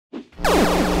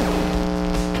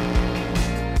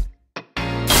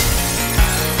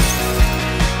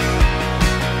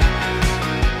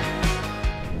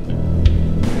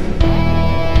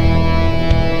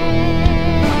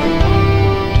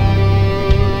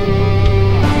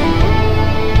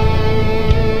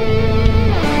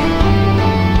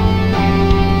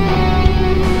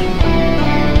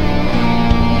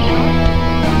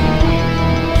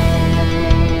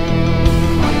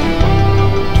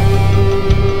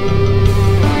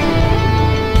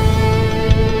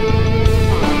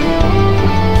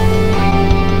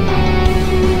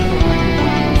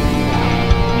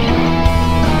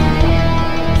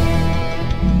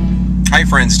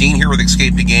It's Dean here with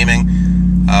Escape to Gaming.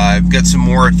 I've got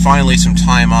finally some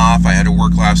time off. I had to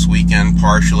work last weekend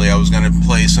partially. I was going to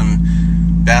play some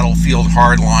Battlefield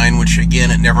Hardline, which again,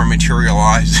 it never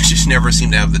materialized. I just never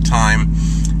seemed to have the time.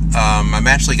 I've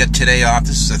actually got today off.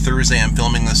 This is a Thursday I'm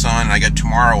filming this on, and I got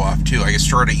tomorrow off too. I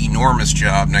start an enormous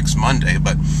job next Monday,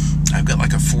 but I've got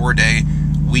like a 4-day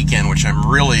weekend, which I'm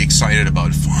really excited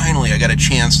about. Finally, I got a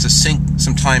chance to sink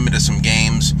some time into some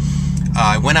games.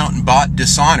 I went out and bought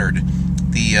Dishonored,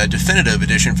 the definitive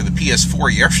edition for the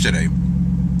PS4 yesterday,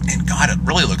 and God, it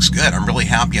really looks good. I'm really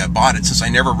happy I bought it since I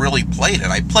never really played it.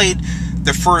 I played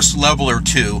the first level or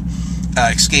two,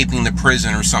 escaping the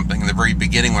prison or something in the very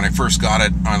beginning when I first got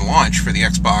it on launch for the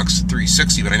Xbox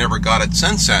 360, but I never got it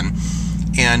since then.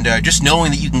 And just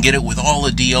knowing that you can get it with all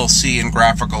the DLC and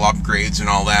graphical upgrades and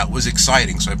all that was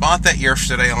exciting. So I bought that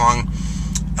yesterday along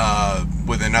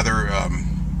with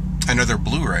another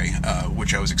Blu-ray,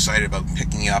 which I was excited about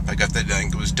picking up. I got that, I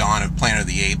think it was Dawn of Planet of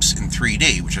the Apes in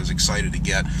 3D, which I was excited to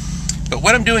get. But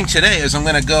what I'm doing today is I'm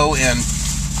going to go and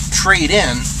trade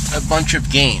in a bunch of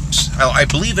games. I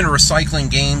believe in recycling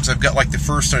games. I've got like the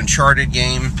first Uncharted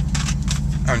game,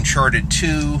 Uncharted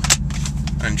 2,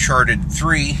 Uncharted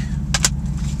 3,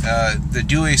 the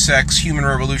Deus Ex Human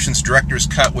Revolution's Director's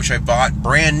Cut, which I bought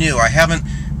brand new. I haven't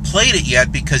played it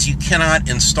yet because you cannot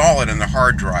install it in the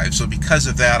hard drive. So because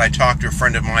of that, I talked to a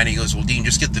friend of mine. He goes, well, Dean,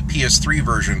 just get the PS3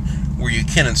 version where you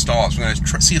can install it. So I'm going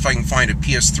to see if I can find a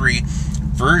PS3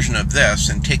 version of this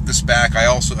and take this back. I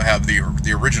also have the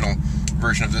original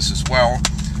version of this as well.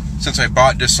 Since I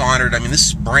bought Dishonored, I mean, this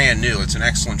is brand new. It's in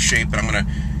excellent shape, but I'm going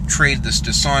to trade this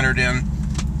Dishonored in.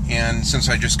 And since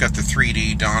I just got the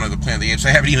 3D Dawn of the Planet of the Apes,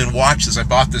 I haven't even watched this. I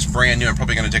bought this brand new. I'm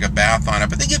probably going to take a bath on it.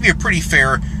 But they give you a pretty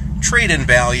fair trade-in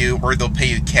value, or they'll pay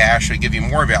you cash. They give you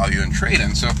more value in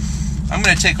trade-in. So I'm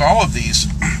going to take all of these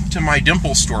to my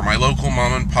Dimple store, my local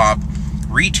mom-and-pop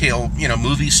retail,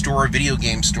 movie store, video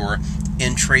game store,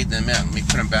 and trade them in. Let me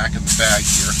put them back in the bag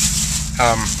here.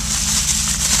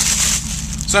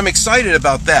 So I'm excited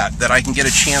about that I can get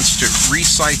a chance to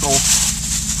recycle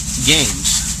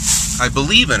games. I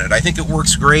believe in it. I think it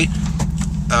works great.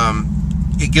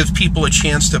 It gives people a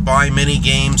chance to buy mini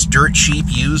games, dirt cheap,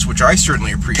 used, which I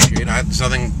certainly appreciate. There's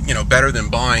nothing, better than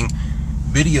buying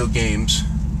video games.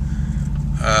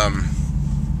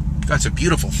 That's a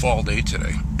beautiful fall day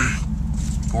today.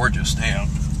 Gorgeous day out.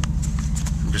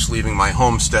 I'm just leaving my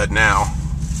homestead now.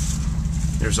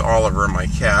 There's Oliver, my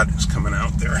cat, who's coming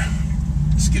out there.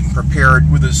 He's getting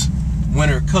prepared with his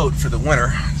winter coat for the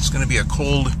winter. It's going to be a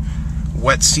cold,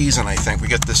 wet season, I think. We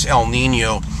get this El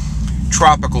Nino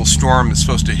tropical storm that's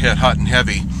supposed to hit hot and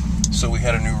heavy. So we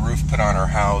had a new roof put on our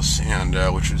house, and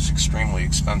which is extremely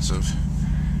expensive.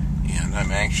 And I'm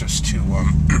anxious to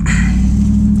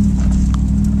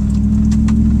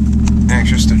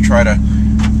try to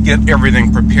get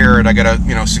everything prepared. I gotta,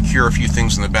 secure a few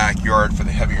things in the backyard for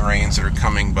the heavy rains that are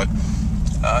coming. But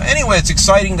anyway, it's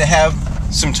exciting to have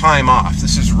some time off.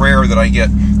 This is rare that I get.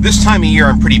 This time of year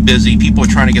I'm pretty busy. People are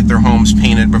trying to get their homes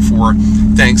painted before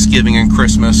Thanksgiving and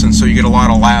Christmas, and so you get a lot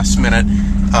of last minute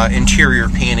interior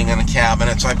painting in the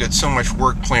cabinets. I've got so much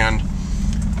work planned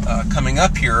coming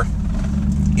up here,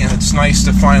 and it's nice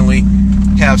to finally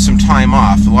have some time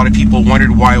off. A lot of people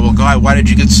wondered why, well, God, why did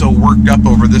you get so worked up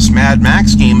over this Mad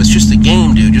Max game? It's just a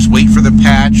game, dude. Just wait for the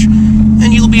patch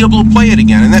and you'll be able to play it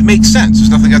again. And that makes sense.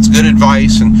 There's nothing, that's good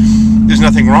advice, and there's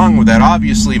nothing wrong with that.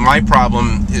 Obviously, my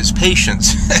problem is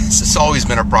patience. It's always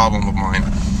been a problem of mine.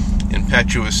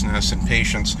 Impetuousness and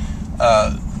patience.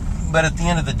 But at the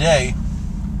end of the day,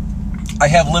 I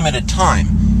have limited time.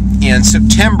 And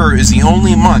September is the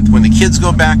only month when the kids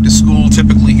go back to school,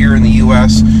 typically here in the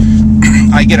U.S.,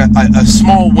 I get a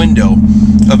small window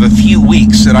of a few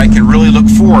weeks that I can really look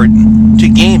forward to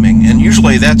gaming. And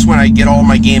usually that's when I get all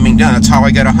my gaming done. That's how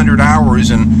I got 100 hours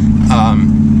in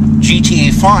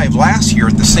GTA 5 last year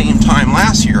at the same time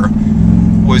last year,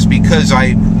 was because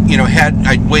I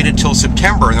waited till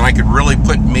September, and then I could really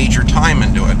put major time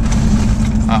into it.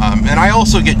 And I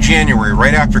also get January.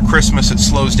 Right after Christmas, it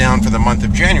slows down for the month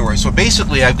of January. So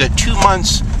basically, I've got 2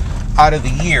 months out of the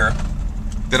year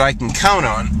that I can count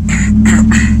on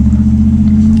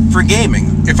for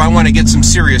gaming if I want to get some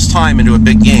serious time into a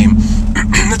big game.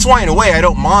 That's why, in a way, I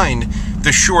don't mind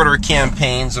the shorter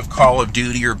campaigns of Call of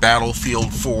Duty or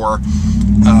Battlefield 4,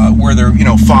 where they're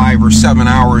 5 or 7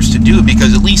 hours to do,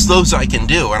 because at least those I can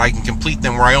do, and I can complete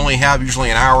them where I only have usually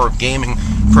an hour of gaming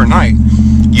per night.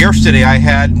 Yesterday I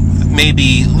had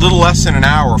maybe a little less than an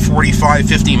hour, 45,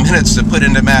 50 minutes to put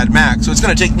into Mad Max, so it's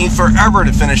going to take me forever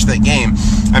to finish that game.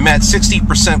 I'm at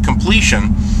 60%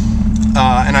 completion,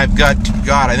 and I've got,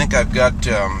 God, I think I've got,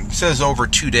 it says over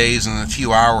 2 days and a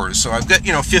few hours. So I've got,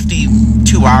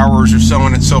 52 hours or so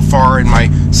in it so far in my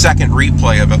second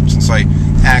replay of it, since I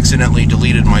accidentally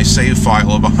deleted my save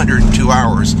file of 102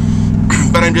 hours.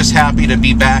 But I'm just happy to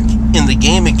be back in the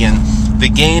game again. The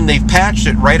game, they've patched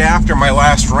it right after my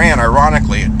last rant,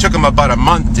 ironically. It took them about a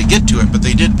month to get to it, but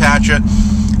they did patch it.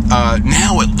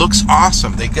 Now it looks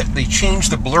awesome. They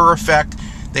changed the blur effect.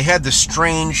 They had this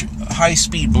strange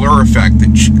high-speed blur effect that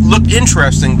looked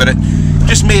interesting, but it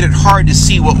just made it hard to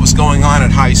see what was going on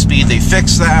at high speed. They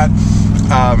fixed that.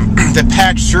 The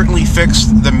patch certainly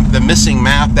fixed the missing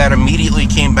map. That immediately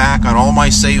came back on all my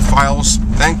save files,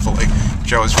 thankfully,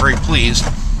 which I was very pleased.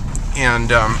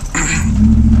 And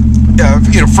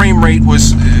frame rate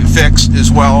was fixed as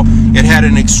well. It had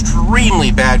an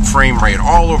extremely bad frame rate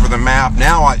all over the map.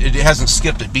 Now it hasn't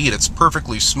skipped a beat. It's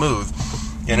perfectly smooth,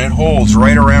 and it holds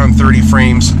right around 30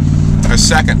 frames a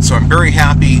second. So I'm very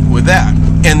happy with that.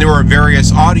 And there were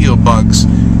various audio bugs,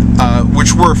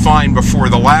 which were fine before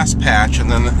the last patch, and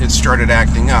then it started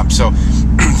acting up. So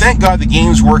thank God the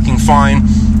game's working fine.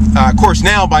 Of course,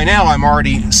 by now I'm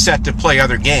already set to play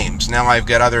other games. Now I've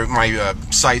got my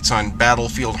sights on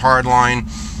Battlefield Hardline.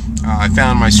 I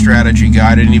found my strategy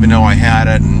guide. I didn't even know I had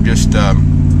it, and just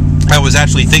I was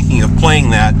actually thinking of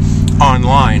playing that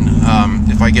online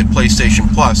if I get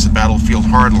PlayStation Plus, the Battlefield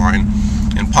Hardline,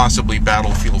 and possibly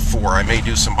Battlefield 4. I may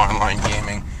do some online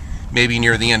gaming, maybe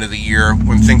near the end of the year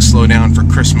when things slow down for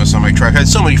Christmas. I might try. I've had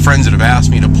so many friends that have asked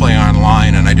me to play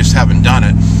online, and I just haven't done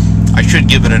it. I should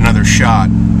give it another shot,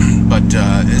 but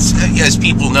as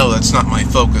people know, that's not my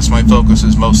focus. My focus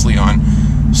is mostly on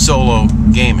solo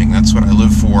gaming. That's what I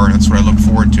live for. That's what I look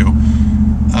forward to.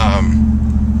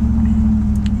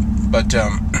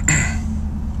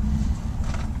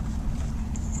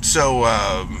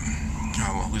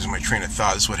 I'm losing my train of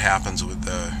thought. This is what happens with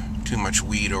too much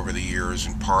weed over the years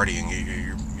and partying.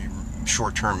 Your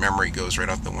short-term memory goes right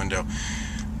out the window.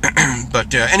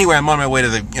 But anyway, I'm on my way to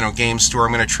the game store.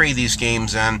 I'm going to trade these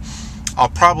games in. I'll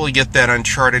probably get that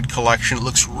Uncharted collection. It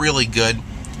looks really good.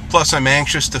 Plus, I'm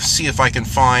anxious to see if I can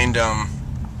find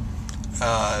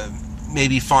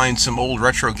maybe find some old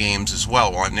retro games as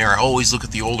well on there. I always look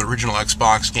at the old original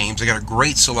Xbox games. I got a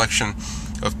great selection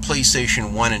of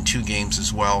PlayStation 1 and 2 games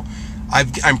as well.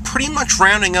 I'm pretty much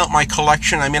rounding out my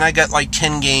collection. I mean, I got like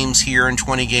 10 games here and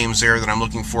 20 games there that I'm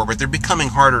looking for, but they're becoming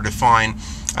harder to find.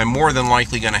 I'm more than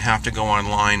likely going to have to go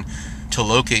online to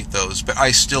locate those, but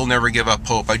I still never give up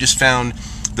hope. I just found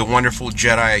the wonderful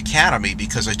Jedi Academy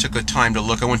because I took the time to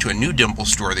look. I went to a new Dimple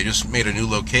store. They just made a new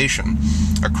location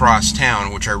across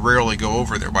town, which I rarely go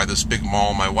over there, by this big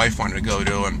mall my wife wanted to go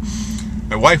to, and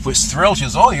my wife was thrilled. She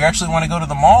goes, "Oh, you actually want to go to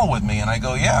the mall with me?" And I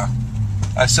go, "Yeah."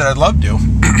 I said, "I'd love to."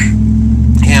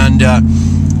 And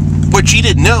what she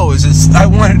didn't know is I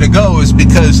wanted to go is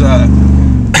because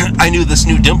I knew this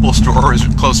new Dimple store was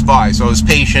close by, so I was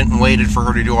patient and waited for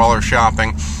her to do all her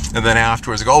shopping. And then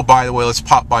afterwards, I go, "Oh, by the way, let's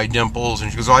pop by Dimples."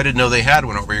 And she goes, "Oh, I didn't know they had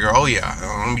one over here." I go, "Oh, yeah,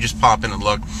 let me just pop in and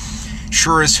look."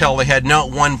 Sure as hell, they had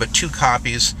not one but 2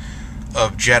 copies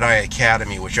of Jedi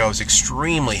Academy, which I was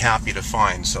extremely happy to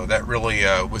find. So that really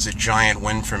was a giant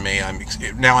win for me.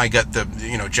 Now I got the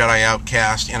Jedi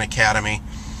Outcast and Academy.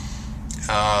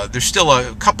 There's still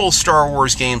a couple Star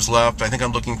Wars games left. I think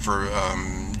I'm looking for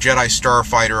Jedi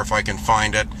Starfighter if I can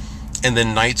find it, and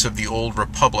then Knights of the Old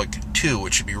Republic 2,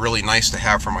 which would be really nice to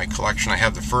have for my collection. I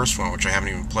have the first one, which I haven't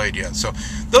even played yet. So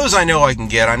those I know I can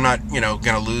get. I'm not, going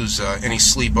to lose any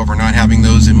sleep over not having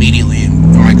those immediately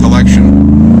in my collection.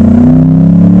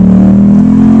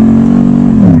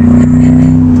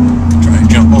 Trying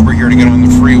to jump over here to get on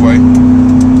the freeway.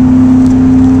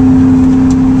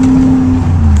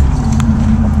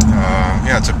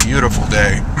 Yeah, it's a beautiful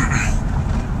day.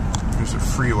 There's a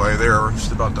freeway there. We're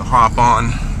just about to hop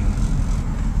on.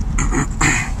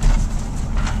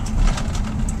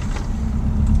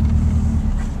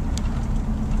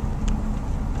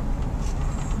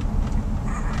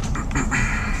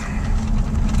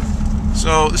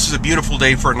 So this is a beautiful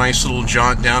day for a nice little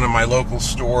jaunt down in my local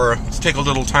store. Let's take a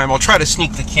little time. I'll try to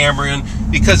sneak the camera in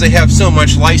because they have so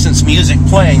much licensed music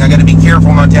playing. I got to be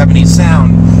careful not to have any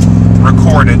sound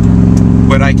recorded,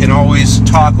 but I can always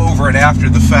talk over it after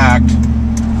the fact.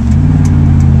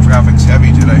 Traffic's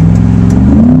heavy today.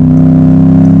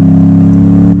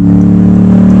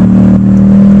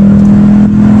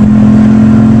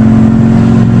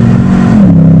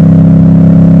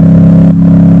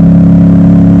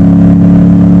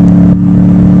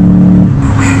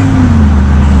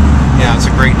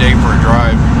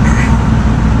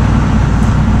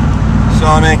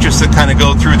 I'm anxious to kind of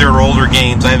go through their older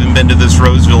games. I haven't been to this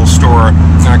Roseville store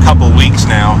in a couple weeks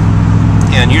now.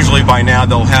 and usually by now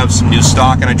they'll have some new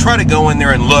stock, and I try to go in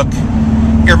there and look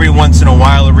every once in a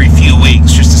while, every few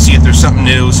weeks, just to see if there's something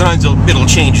new. Sometimes it'll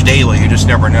change daily, you just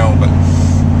never know.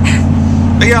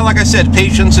 But yeah, like I said,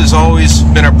 patience has always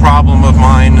been a problem of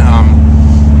mine.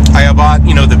 I bought,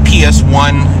 the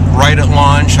PS1 right at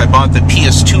launch. I bought the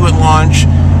PS2 at launch.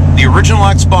 The original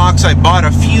Xbox I bought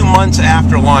a few months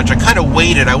after launch. I kind of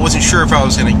waited. I wasn't sure if I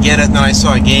was going to get it, and then I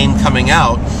saw a game coming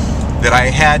out that I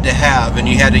had to have, and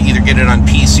you had to either get it on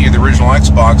PC or the original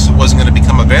Xbox. It wasn't going to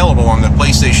become available on the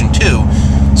PlayStation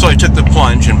 2, so I took the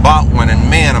plunge and bought one, and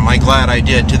man, am I glad I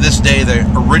did. To this day, the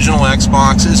original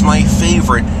Xbox is my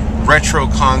favorite retro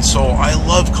console. I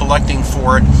love collecting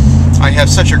for it. I have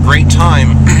such a great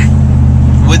time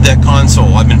with that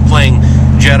console. I've been playing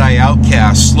Jedi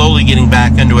Outcast, slowly getting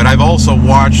back into it. I've also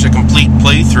watched a complete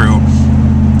playthrough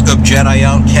of Jedi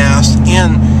Outcast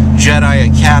and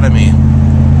Jedi Academy.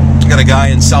 Got a guy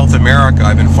in South America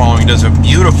I've been following, does a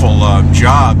beautiful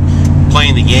job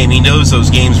playing the game. He knows those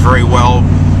games very well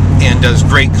and does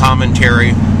great commentary,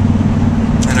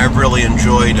 and I've really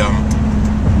enjoyed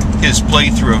his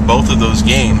playthrough of both of those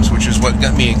games, which is what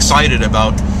got me excited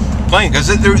about playing, because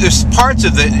there's parts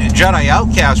of the Jedi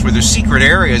Outcast where there's secret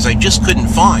areas I just couldn't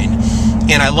find,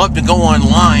 and I love to go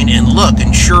online and look,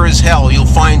 and sure as hell you'll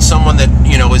find someone that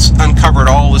has uncovered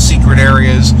all the secret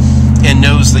areas and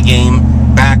knows the game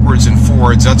backwards and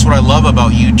forwards. That's what I love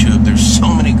about YouTube. There's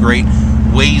so many great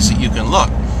ways that you can look,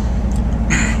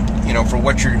 for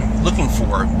what you're looking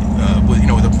for,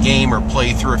 with a game or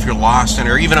playthrough if you're lost in,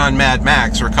 or even on Mad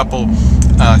Max, or a couple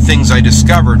things I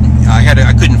discovered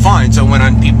I couldn't find, so I went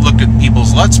on, looked at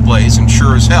people's Let's Plays, and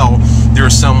sure as hell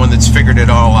there's someone that's figured it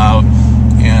all out,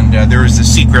 and there's the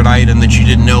secret item that you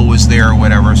didn't know was there or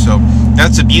whatever. So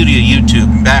that's the beauty of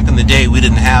YouTube. Back in the day, we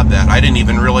didn't have that. I didn't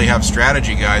even really have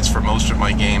strategy guides for most of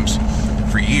my games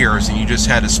for years, and you just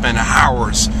had to spend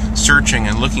hours searching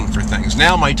and looking for things.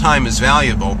 Now my time is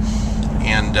valuable,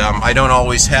 and I don't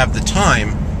always have the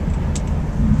time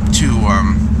to,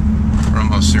 we're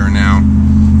almost there now,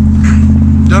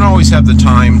 don't always have the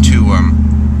time to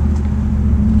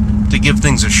give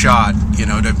things a shot,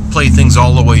 to play things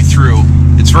all the way through.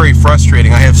 It's very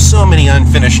frustrating. I have so many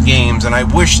unfinished games, and I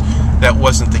wish that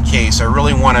wasn't the case. I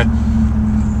really want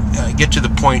to get to the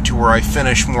point to where I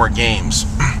finish more games,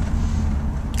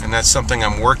 and that's something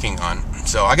I'm working on.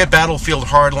 So I got Battlefield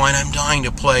Hardline I'm dying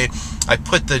to play. I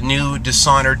put the new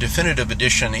Dishonored Definitive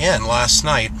Edition in last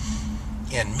night,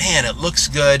 and man, it looks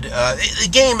good. The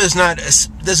game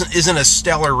isn't a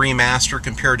stellar remaster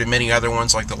compared to many other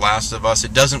ones like The Last of Us.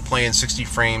 It doesn't play in 60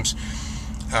 frames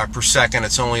per second.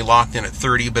 It's only locked in at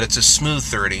 30, but it's a smooth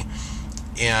 30.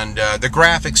 And the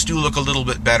graphics do look a little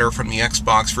bit better from the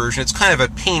Xbox version. It's kind of a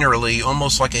painterly,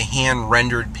 almost like a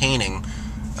hand-rendered painting,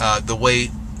 the way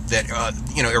that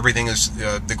everything is,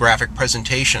 the graphic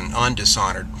presentation on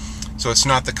Dishonored. So it's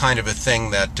not the kind of a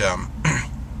thing that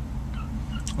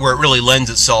where it really lends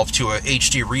itself to a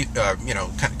HD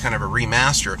kind of a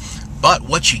remaster. But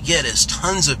what you get is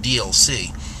tons of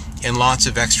DLC and lots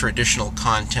of extra additional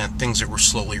content, things that were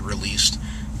slowly released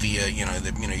via you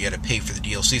had to pay for the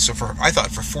DLC. So I thought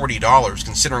for $40,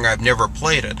 considering I've never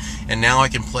played it, and now I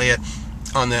can play it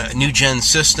on the new gen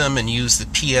system and use the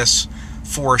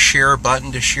PS4 share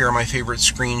button to share my favorite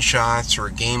screenshots or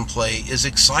gameplay, is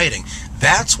exciting.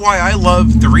 That's why I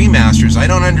love the remasters. I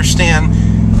don't understand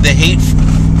the hate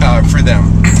for them.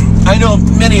 I know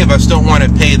many of us don't want to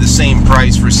pay the same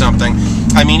price for something.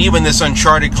 I mean, even this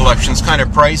Uncharted collection is kind of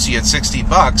pricey at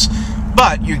 $60,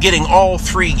 but you're getting all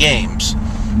 3 games.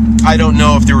 I don't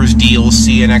know if there was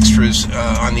DLC and extras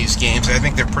on these games. I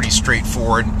think they're pretty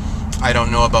straightforward. I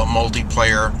don't know about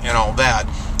multiplayer and all that.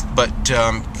 But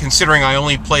considering I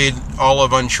only played all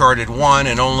of Uncharted 1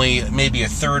 and only maybe a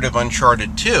third of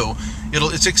Uncharted 2,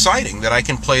 it's exciting that I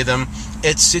can play them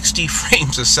at 60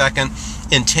 frames a second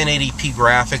in 1080p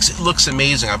graphics. It looks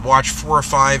amazing. I've watched 4 or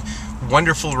 5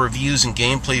 wonderful reviews and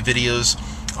gameplay videos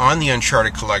on the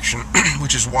Uncharted collection,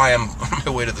 which is why I'm on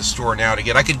my way to the store now to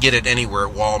get. I could get it anywhere,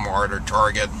 Walmart or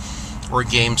Target or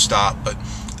GameStop, but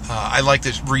I like to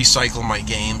recycle my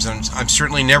games, and I'm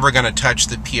certainly never going to touch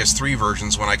the PS3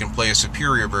 versions when I can play a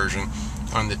superior version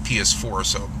on the PS4.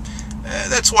 So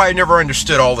that's why I never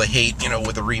understood all the hate,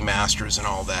 with the remasters and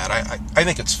all that. I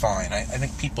think it's fine. I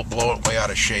think people blow it way out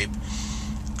of shape.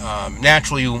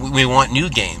 Naturally, we want new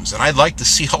games, and I'd like to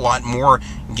see a lot more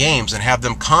games and have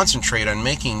them concentrate on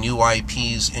making new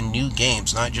IPs and new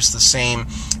games, not just the same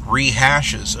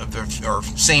rehashes of or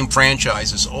same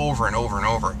franchises over and over and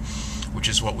over, which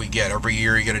is what we get. Every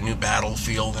year you get a new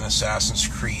Battlefield and Assassin's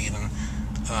Creed and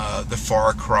the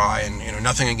Far Cry, and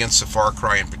nothing against the Far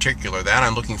Cry in particular. That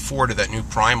I'm looking forward to that new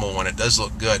Primal one. It does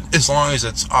look good, as long as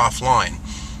it's offline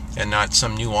and not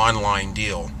some new online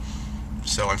deal.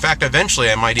 So in fact,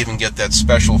 eventually I might even get that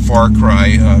special Far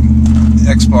Cry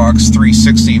Xbox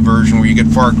 360 version where you get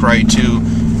Far Cry 2,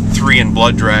 3, and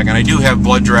Blood Dragon. I do have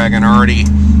Blood Dragon already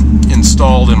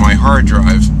installed in my hard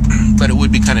drive, but it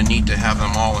would be kind of neat to have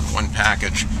them all in one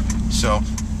package. So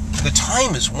the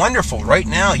time is wonderful. Right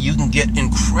now you can get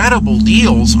incredible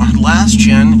deals on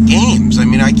last-gen games. I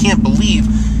mean, I can't believe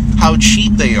how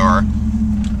cheap they are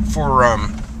for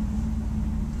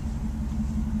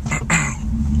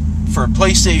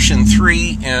PlayStation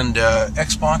 3 and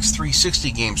Xbox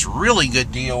 360 games. Really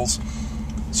good deals,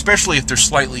 especially if they're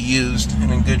slightly used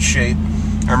and in good shape.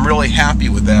 I'm really happy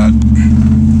with that.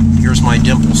 Here's my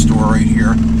Dimple store right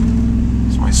here.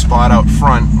 It's my spot out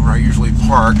front where I usually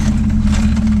park.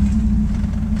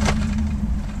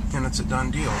 And it's a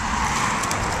done deal.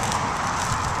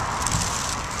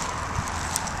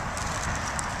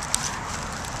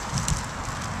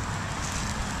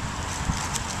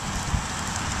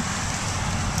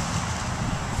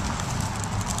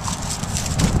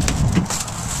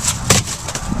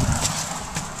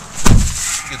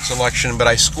 Selection, but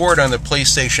I scored on the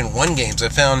PlayStation 1 games. I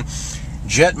found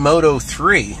Jet Moto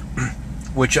 3,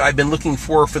 which I've been looking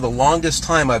for the longest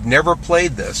time. I've never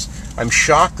played this. I'm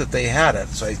shocked that they had it,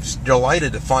 so I was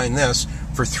delighted to find this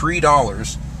for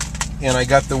 $3. And I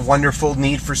got the wonderful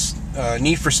Need for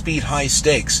Speed High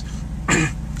Stakes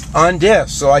on disc,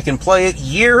 so I can play it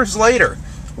years later.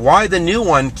 Why the new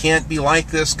one can't be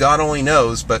like this, God only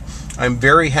knows, but I'm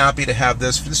very happy to have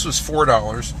this. This was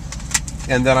 $4.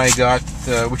 And then I got,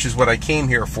 which is what I came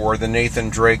here for, the Nathan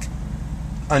Drake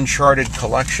Uncharted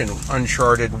Collection,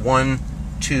 Uncharted 1,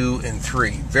 2, and 3.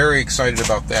 Very excited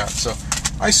about that. So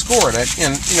I scored it,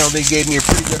 and they gave me a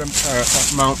pretty good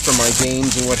amount for my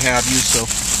games and what have you. So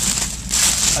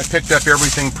I picked up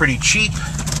everything pretty cheap,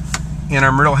 and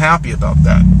I'm real happy about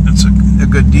that. It's a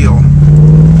good deal.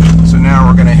 So now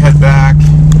we're going to head back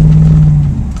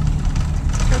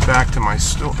to my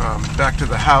back to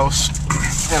the house,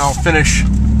 and I'll finish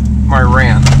my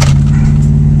rant.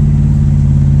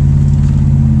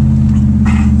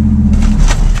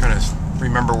 I'm trying to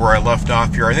remember where I left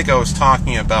off here. I think I was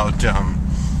talking about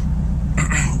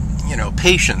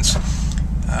patience.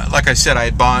 Like I said, I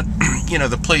had bought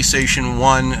the PlayStation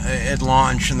 1 at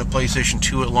launch and the PlayStation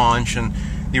 2 at launch and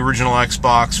the original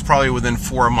Xbox probably within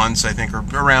 4 months, I think, or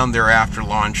around there after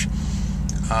launch.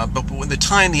 But when the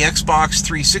time the Xbox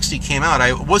 360 came out,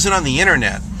 I wasn't on the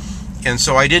internet, and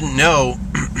so I didn't know,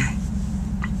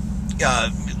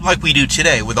 like we do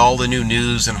today with all the new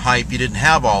news and hype. You didn't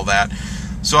have all that.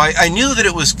 So I knew that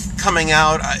it was coming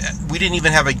out. We didn't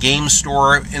even have a game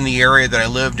store in the area that I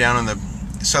lived, down in the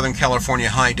Southern California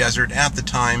high desert at the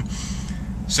time.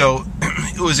 So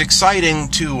it was exciting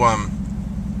to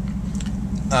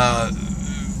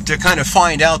kind of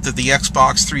find out that the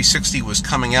Xbox 360 was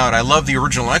coming out. I love the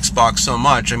original Xbox so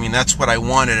much. I mean, that's what I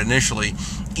wanted initially,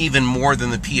 even more than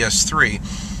the PS3.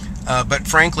 But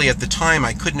frankly, at the time,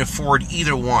 I couldn't afford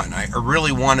either one. I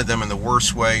really wanted them in the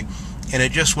worst way, and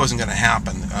it just wasn't going to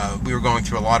happen. We were going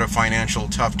through a lot of financial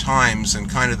tough times in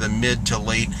kind of the mid to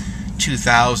late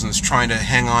 2000s, trying to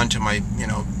hang on to my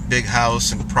big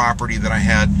house and property that I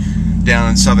had down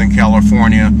in Southern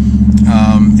California,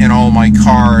 and all my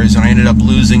cars, and I ended up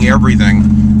losing everything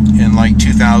in like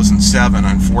 2007.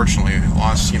 Unfortunately, I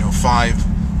lost 5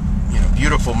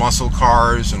 beautiful muscle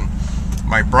cars and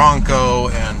my Bronco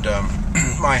and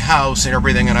my house and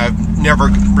everything, and I've never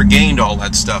regained all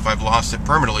that stuff. I've lost it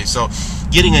permanently. So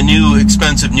getting a new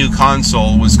expensive new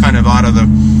console was kind of out of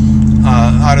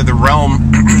the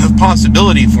realm of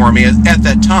possibility for me at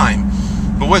that time.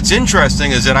 But what's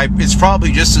interesting is that it's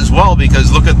probably just as well,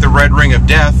 because look at the red ring of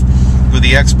death with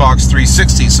the Xbox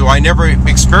 360. So I never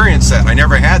experienced that. I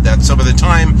never had that. So by the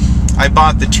time I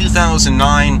bought the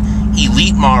 2009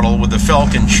 Elite model with the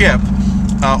Falcon chip,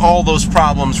 all those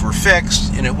problems were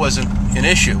fixed, and it wasn't an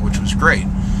issue, which was great.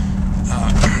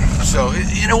 So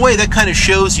in a way, that kind of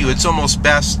shows you it's almost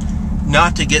best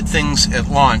not to get things at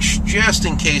launch, just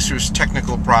in case there's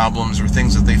technical problems or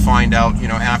things that they find out,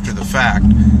 after the fact,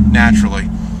 naturally.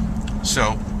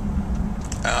 So,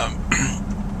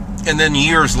 and then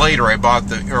years later, I bought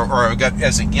or I got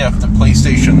as a gift the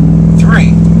PlayStation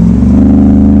 3.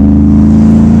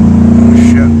 Oh,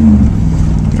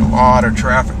 shit. A lot of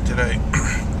traffic today.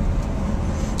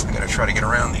 I gotta try to get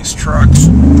around these trucks.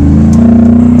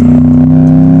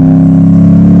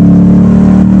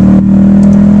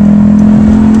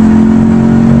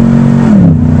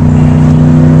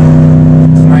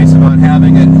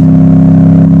 Having a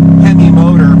Hemi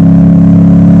motor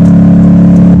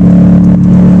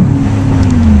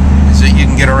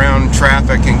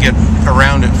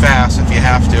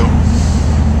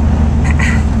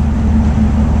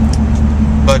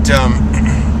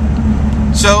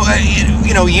So,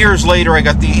 years later, I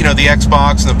got the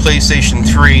Xbox and the PlayStation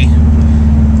 3,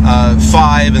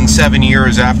 5 and 7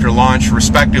 years after launch,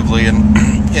 respectively, and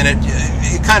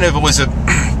it kind of was it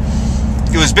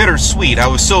was bittersweet. I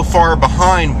was so far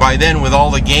behind by then with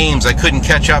all the games, I couldn't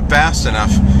catch up fast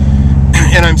enough,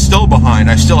 and I'm still behind.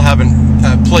 I still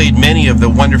haven't played many of the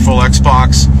wonderful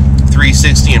Xbox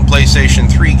 360 and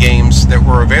PlayStation 3 games that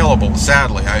were available,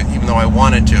 sadly, even though I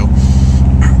wanted to.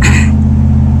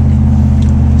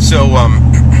 So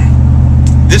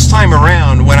this time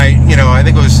around, when I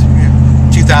think it was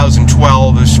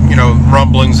 2012, there's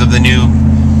rumblings of the new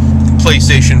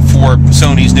PlayStation 4,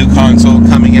 Sony's new console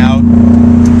coming out,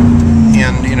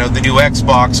 and the new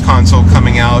Xbox console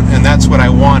coming out, and that's what I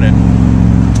wanted.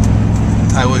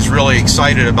 I was really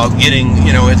excited about getting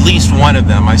at least one of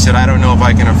them. I said, I don't know if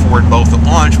I can afford both at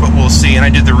launch, but we'll see. And I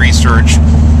did the research.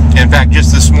 In fact,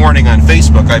 just this morning on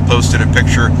Facebook, I posted a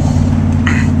picture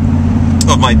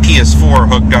of my PS4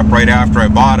 hooked up right after I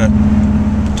bought it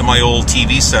to my old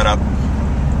TV setup,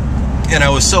 and I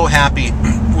was so happy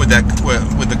with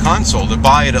the console to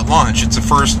buy it at launch. It's the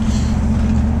first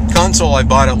console I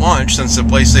bought at launch since the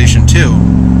PlayStation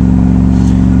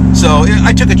 2. So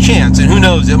I took a chance, and who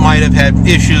knows, it might have had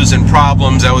issues and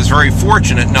problems. I was very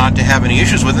fortunate not to have any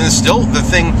issues with it. And still, the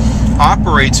thing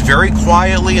operates very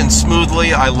quietly and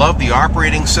smoothly. I love the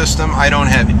operating system. I don't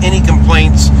have any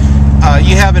complaints.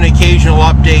 You have an occasional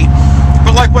update,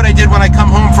 but like what I did when I come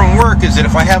home from work is that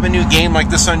if I have a new game like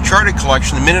this Uncharted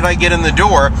collection, the minute I get in the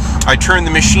door, I turn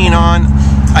the machine on,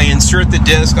 I insert the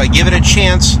disc, I give it a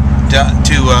chance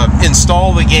to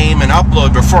install the game and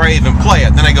upload before I even play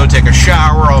it. Then I go take a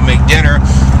shower, I'll make dinner,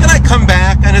 and I come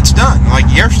back and it's done. Like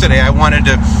yesterday, I wanted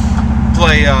to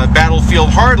play Battlefield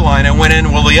Hardline. I went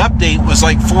in, well, the update was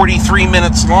like 43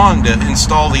 minutes long to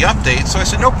install the update, so I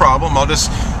said, no problem, I'll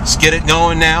just get it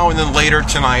going now, and then later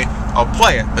tonight I'll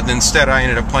play it. But instead I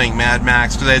ended up playing Mad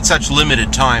Max because I had such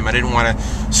limited time. I didn't want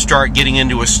to start getting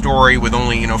into a story with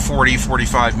only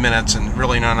 40-45 minutes and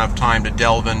really not enough time to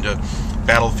delve into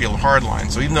Battlefield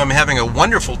Hardline. So even though I'm having a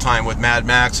wonderful time with Mad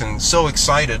Max and so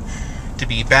excited to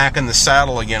be back in the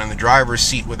saddle again in the driver's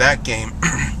seat with that game,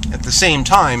 at the same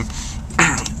time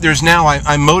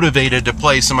I'm motivated to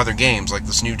play some other games, like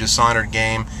this new Dishonored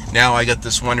game. Now I got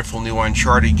this wonderful new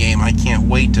Uncharted game I can't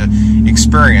wait to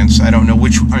experience. I don't know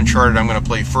which Uncharted I'm going to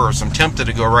play first. I'm tempted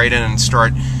to go right in and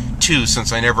start 2,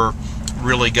 since I never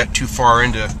really got too far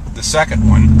into the second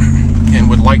one and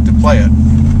would like to play it.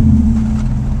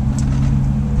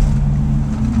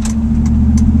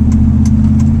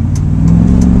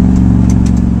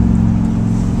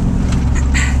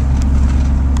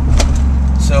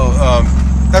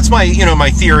 That's my, my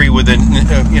theory with it.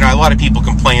 A lot of people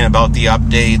complain about the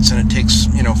updates, and it takes,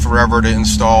 forever to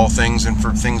install things and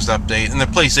for things to update. And the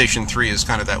PlayStation 3 is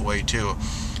kind of that way too.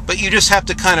 But you just have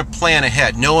to kind of plan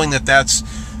ahead, knowing that that's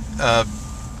a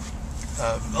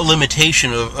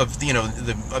limitation of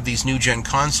these new gen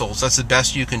consoles. That's the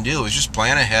best you can do, is just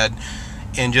plan ahead.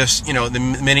 And just, the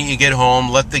minute you get home,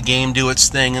 let the game do its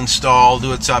thing, install,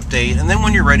 do its update, and then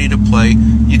when you're ready to play,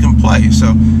 you can play.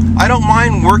 So I don't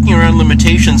mind working around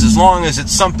limitations as long as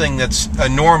it's something that's a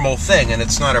normal thing and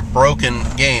it's not a broken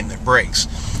game that breaks.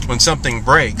 When something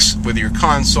breaks with your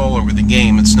console or with the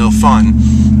game, it's no fun,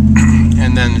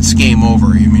 and then it's game over.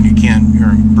 I mean, you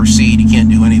can't proceed, you can't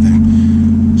do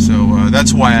anything. So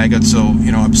that's why I got so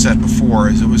upset before.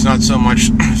 Is it was not so much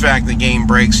the fact the game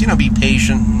breaks. Be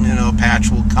patient.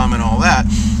 Patch will come and all that.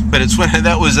 But it's when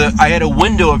I had a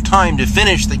window of time to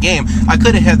finish the game. I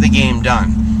could have had the game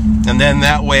done, and then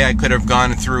that way I could have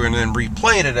gone through and then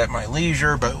replayed it at my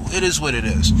leisure. But it is what it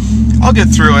is. I'll get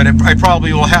through it. I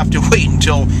probably will have to wait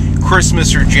until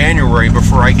Christmas or January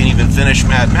before I can even finish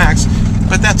Mad Max.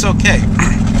 But that's okay.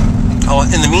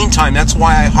 In the meantime, that's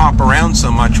why I hop around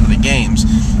so much with the games.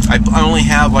 I only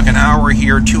have like an hour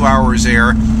here, 2 hours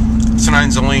there.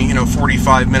 Sometimes only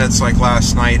 45 minutes like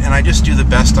last night, and I just do the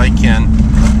best I can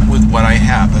with what I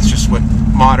have. That's just what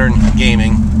modern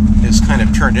gaming is kind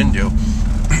of turned into.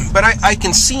 But I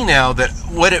can see now that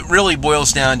what it really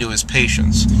boils down to is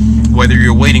patience. Whether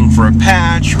you're waiting for a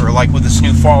patch or like with this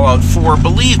new Fallout 4,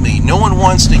 believe me, no one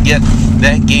wants to get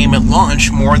that game at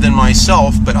launch more than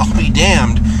myself, but I'll be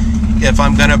damned if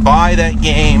I'm going to buy that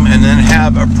game and then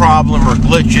have a problem or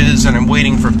glitches and I'm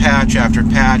waiting for patch after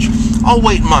patch. I'll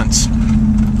wait months,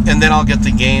 and then I'll get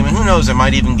the game, and who knows, I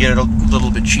might even get it a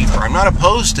little bit cheaper. I'm not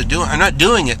opposed to I'm not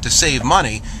doing it to save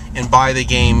money and buy the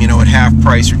game, at half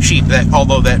price or cheap.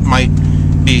 Although that might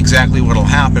be exactly what'll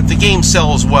happen. If the game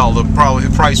sells well, the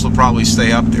price will probably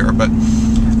stay up there. But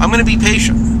I'm going to be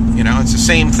patient. It's the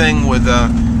same thing with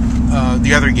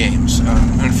the other games.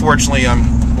 Unfortunately,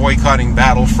 I'm boycotting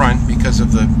Battlefront because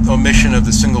of the omission of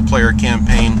the single-player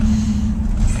campaign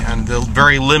and the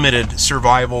very limited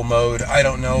survival mode. I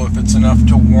don't know if it's enough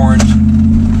to warrant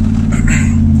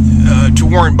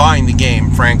buying the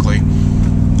game, frankly.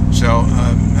 So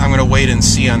I'm going to wait and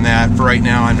see on that. For right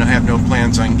now, I have no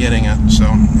plans on getting it. So,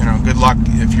 you know, good luck.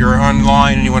 If you're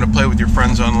online and you want to play with your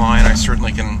friends online, I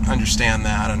certainly can understand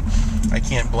that, and I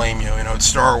can't blame you. You know, it's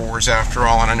Star Wars after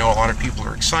all, and I know a lot of people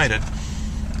are excited.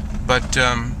 But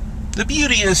the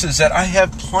beauty is that I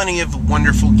have plenty of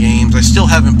wonderful games. I still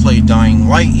haven't played Dying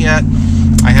Light yet.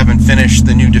 I haven't finished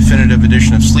the new definitive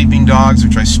edition of Sleeping Dogs,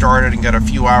 which I started and got a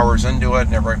few hours into it,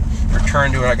 never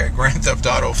returned to it. I got Grand Theft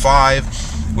Auto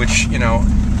 5, which, you know,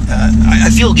 I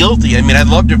feel guilty. I mean, I'd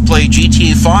love to play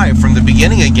GTA 5 from the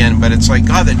beginning again, but it's like,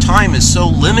 God, the time is so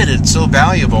limited, so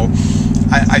valuable.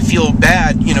 I feel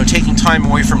bad, you know, taking time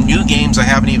away from new games I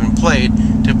haven't even played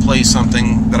to play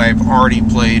something that I've already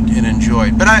played and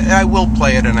enjoyed. But I will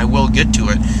play it, and I will get to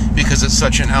it because it's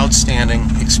such an outstanding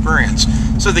experience.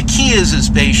 So the key is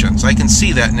patience. I can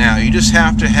see that now. You just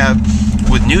have to have,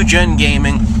 with new-gen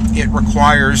gaming, it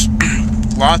requires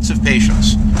lots of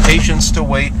patience. Patience to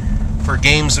wait for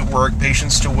games that work,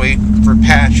 patience to wait for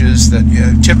patches that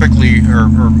typically are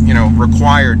you know,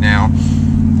 required now.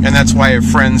 And that's why I have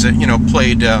friends that, you know,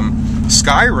 played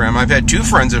Skyrim. I've had 2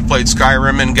 friends that played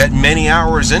Skyrim and got many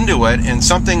hours into it, and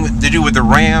something to do with the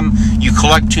RAM, you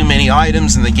collect too many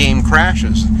items and the game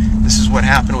crashes. This is what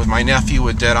happened with my nephew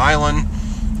with Dead Island.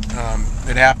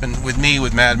 It happened with me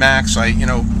with Mad Max. I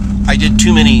did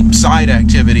too many side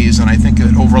activities, and I think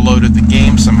it overloaded the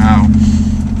game somehow.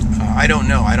 I don't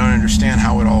know. I don't understand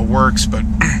how it all works, but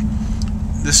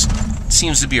this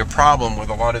seems to be a problem with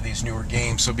a lot of these newer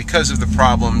games. So because of the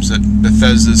problems that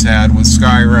Bethesda's had with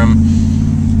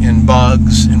Skyrim and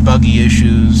bugs and buggy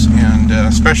issues, and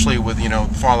especially with, you know,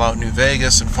 Fallout New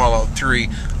Vegas and Fallout 3,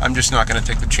 I'm just not going to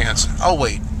take the chance. I'll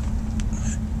wait.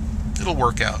 It'll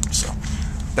work out. So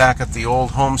back at the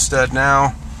old homestead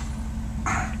now.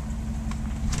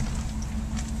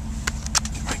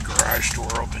 Get my garage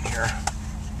door open here.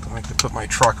 I like to put my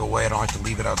truck away. I don't like to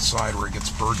leave it outside where it gets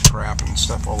bird crap and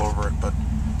stuff all over it, but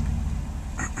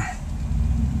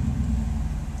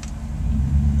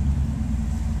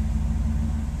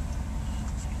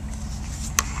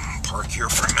park here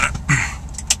for a minute.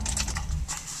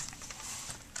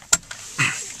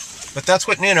 But that's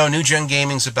what, you know, new gen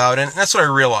gaming's about, and that's what I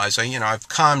realized. I've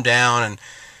calmed down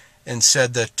and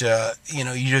said that you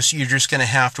know, you're just going to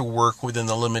have to work within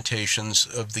the limitations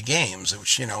of the games,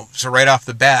 which, you know, so right off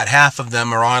the bat, half of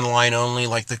them are online only,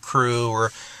 like The Crew,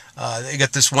 or they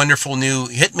got this wonderful new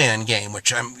Hitman game,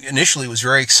 which I initially was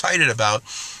very excited about,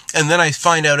 and then I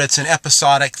find out it's an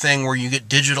episodic thing where you get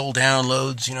digital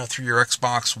downloads, you know, through your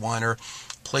Xbox One or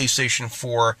PlayStation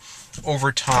 4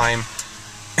 over time.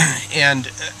 And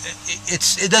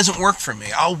it doesn't work for me.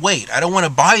 I'll wait. I don't want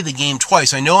to buy the game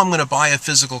twice. I know I'm going to buy a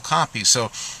physical copy.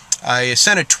 So I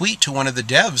sent a tweet to one of the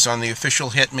devs on the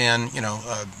official Hitman, you know,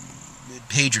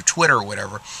 page or Twitter or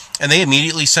whatever, and they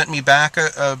immediately sent me back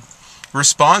a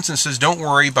response and says, "Don't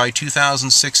worry. By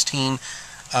 2016,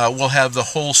 we'll have the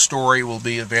whole story will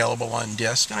be available on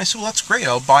disc." And I said, "Well, that's great.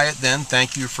 I'll buy it then.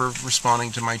 Thank you for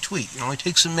responding to my tweet." It only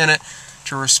takes a minute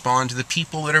to respond to the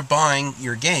people that are buying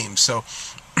your game. So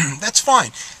that's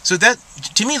fine. So that,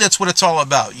 to me, that's what it's all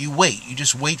about. You wait. You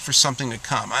just wait for something to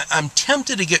come. I'm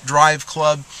tempted to get Drive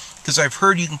Club because I've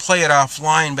heard you can play it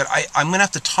offline, but I'm going to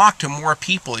have to talk to more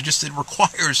people. It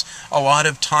requires a lot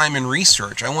of time and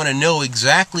research. I want to know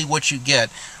exactly what you get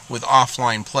with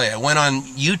offline play. I went on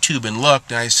YouTube and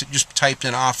looked, and I just typed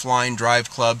in offline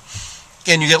Drive Club,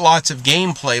 and you get lots of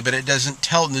gameplay, but it doesn't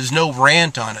tell, there's no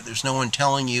rant on it. There's no one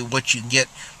telling you what you get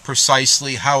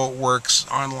precisely, how it works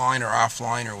online or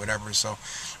offline or whatever. So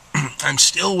I'm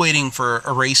still waiting for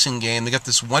a racing game. They got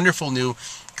this wonderful new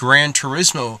Gran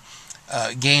Turismo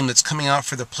game that's coming out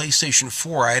for the PlayStation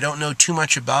 4. I don't know too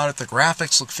much about it. The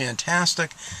graphics look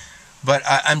fantastic, but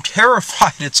I'm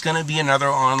terrified it's going to be another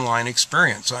online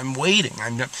experience. So I'm waiting.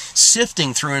 I'm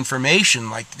sifting through information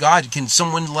like, God, can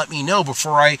someone let me know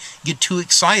before I get too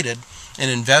excited and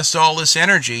invest all this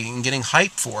energy in getting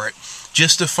hyped for it,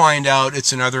 just to find out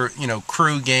it's another, you know,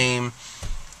 Crew game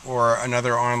or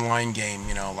another online game,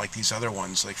 you know, like these other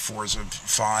ones, like Forza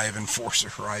 5 and Forza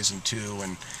Horizon 2,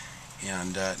 and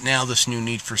now this new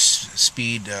Need for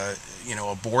Speed, you know,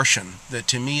 abortion, that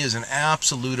to me is an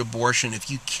absolute abortion. If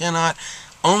you cannot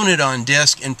own it on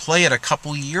disc and play it a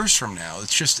couple years from now.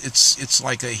 It's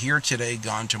like a here today,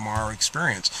 gone tomorrow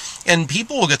experience. And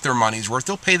people will get their money's worth.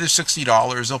 They'll pay their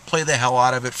 $60. They'll play the hell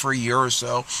out of it for a year or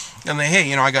so. And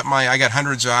hey, I got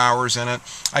hundreds of hours in it.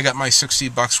 I got my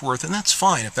 $60 worth, and that's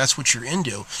fine if that's what you're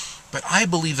into. But I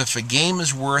believe if a game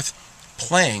is worth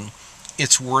playing,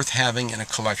 it's worth having in a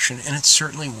collection, and it's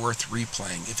certainly worth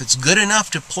replaying. If it's good enough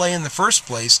to play in the first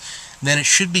place, then it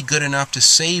should be good enough to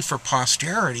save for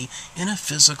posterity in a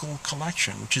physical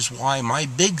collection, which is why my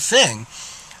big thing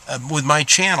with my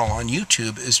channel on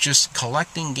YouTube is just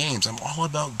collecting games. I'm all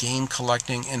about game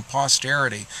collecting and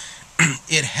posterity.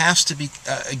 It has to be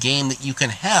a game that you can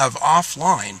have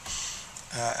offline.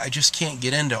 I just can't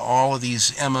get into all of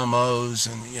these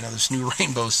MMOs and this new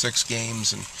Rainbow Six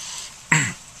games and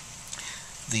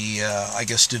the I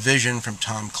guess Division from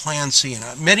Tom Clancy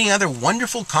and many other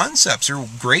wonderful concepts. They're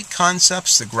great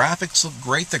concepts. The graphics look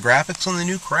great. The graphics on the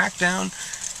new Crackdown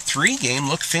 3 game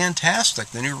look fantastic.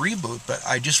 The new reboot, but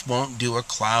I just won't do a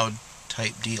cloud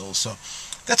type deal. So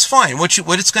that's fine. What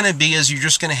it's going to be is you're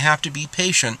just going to have to be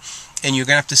patient. And you're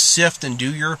going to have to sift and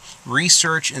do your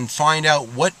research and find out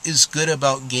what is good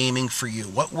about gaming for you.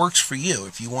 What works for you.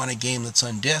 If you want a game that's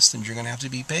on disc, then you're going to have to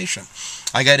be patient.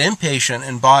 I got impatient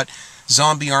and bought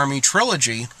Zombie Army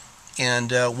Trilogy and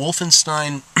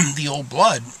Wolfenstein The Old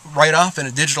Blood right off in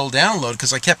a digital download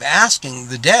because I kept asking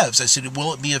the devs. I said,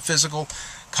 will it be a physical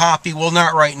copy? Well,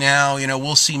 not right now.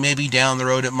 We'll see, maybe down the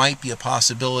road it might be a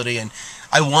possibility. And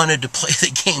I wanted to play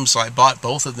the game, so I bought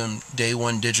both of them day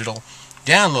one digital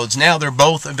downloads. Now they're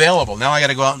both available. Now I got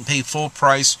to go out and pay full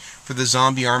price for the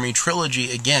Zombie Army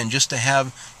Trilogy again just to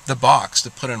have the box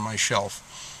to put on my shelf.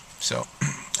 So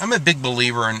I'm a big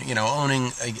believer in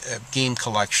owning a game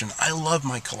collection. I love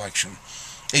my collection.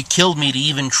 It killed me to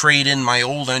even trade in my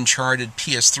old Uncharted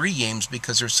PS3 games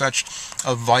because they're such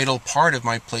a vital part of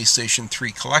my PlayStation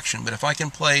 3 collection. But if I can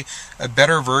play a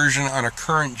better version on a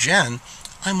current gen,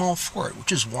 I'm all for it,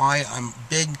 which is why I'm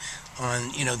big on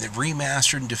the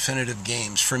remastered and definitive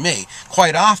games. For me,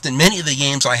 quite often, many of the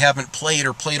games I haven't played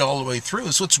or played all the way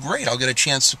through, so it's great. I'll get a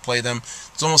chance to play them.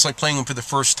 It's almost like playing them for the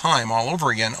first time all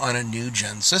over again on a new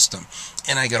gen system.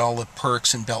 And I get all the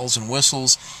perks and bells and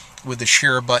whistles with the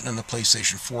share button on the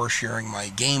PlayStation 4, sharing my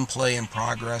gameplay and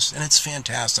progress, and it's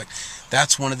fantastic.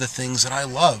 That's one of the things that I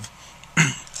love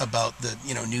about the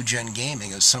new gen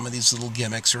gaming, is some of these little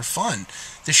gimmicks are fun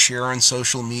to share on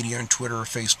social media, on Twitter or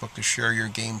Facebook, to share your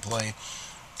gameplay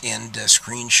and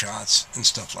screenshots and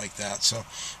stuff like that. So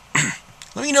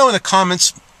let me know in the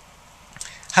comments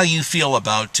how you feel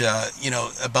about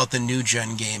about the new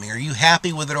gen gaming. Are you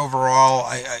happy with it overall?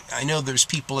 I know there's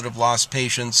people that have lost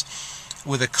patience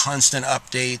with the constant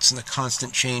updates and the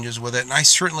constant changes with it, and I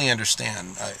certainly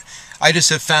understand. I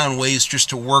just have found ways just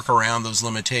to work around those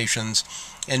limitations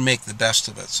and make the best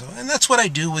of it. So, and that's what I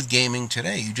do with gaming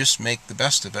today. You just make the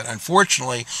best of it.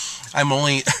 Unfortunately, I'm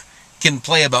only can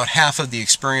play about half of the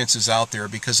experiences out there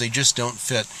because they just don't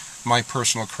fit my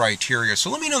personal criteria. So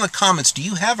let me know in the comments, do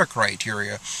you have a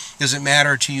criteria? Does it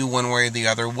matter to you one way or the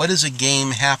other? What does a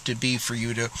game have to be for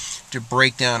you to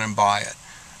break down and buy it?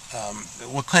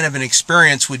 What kind of an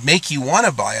experience would make you want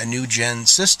to buy a new gen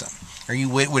system?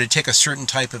 Would it take a certain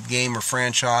type of game or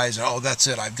franchise? Oh, that's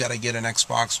it, I've got to get an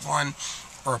Xbox One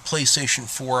or a PlayStation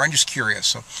 4. I'm just curious.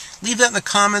 So leave that in the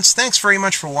comments. Thanks very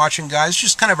much for watching, guys.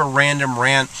 Just kind of a random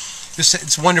rant.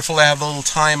 It's wonderful to have a little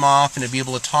time off and to be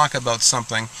able to talk about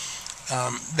something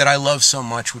that I love so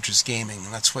much, which is gaming.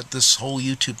 And that's what this whole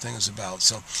YouTube thing is about.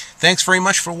 So thanks very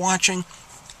much for watching,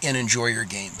 and enjoy your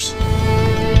games.